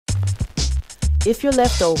If your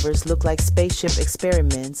leftovers look like spaceship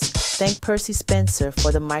experiments, thank Percy Spencer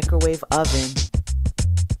for the microwave oven.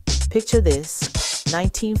 Picture this: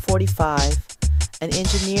 1945, an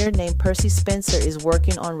engineer named Percy Spencer is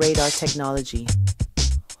working on radar technology.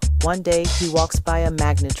 One day, he walks by a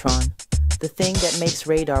magnetron, the thing that makes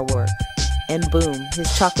radar work, and boom,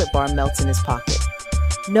 his chocolate bar melts in his pocket.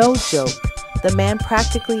 No joke, the man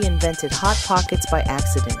practically invented Hot Pockets by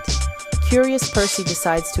accident. Curious Percy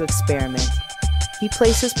decides to experiment. He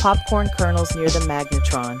places popcorn kernels near the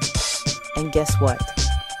magnetron, and guess what?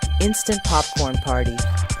 Instant popcorn party.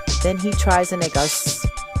 Then he tries an egg.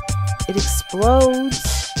 It explodes.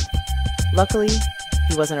 Luckily,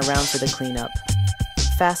 he wasn't around for the cleanup.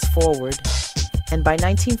 Fast forward, and by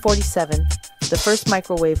 1947, the first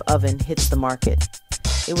microwave oven hits the market.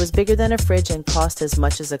 It was bigger than a fridge and cost as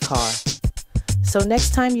much as a car. So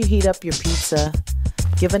next time you heat up your pizza,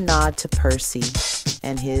 give a nod to Percy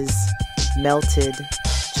and his melted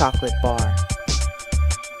chocolate bar.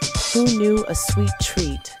 Who knew a sweet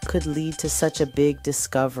treat could lead to such a big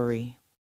discovery?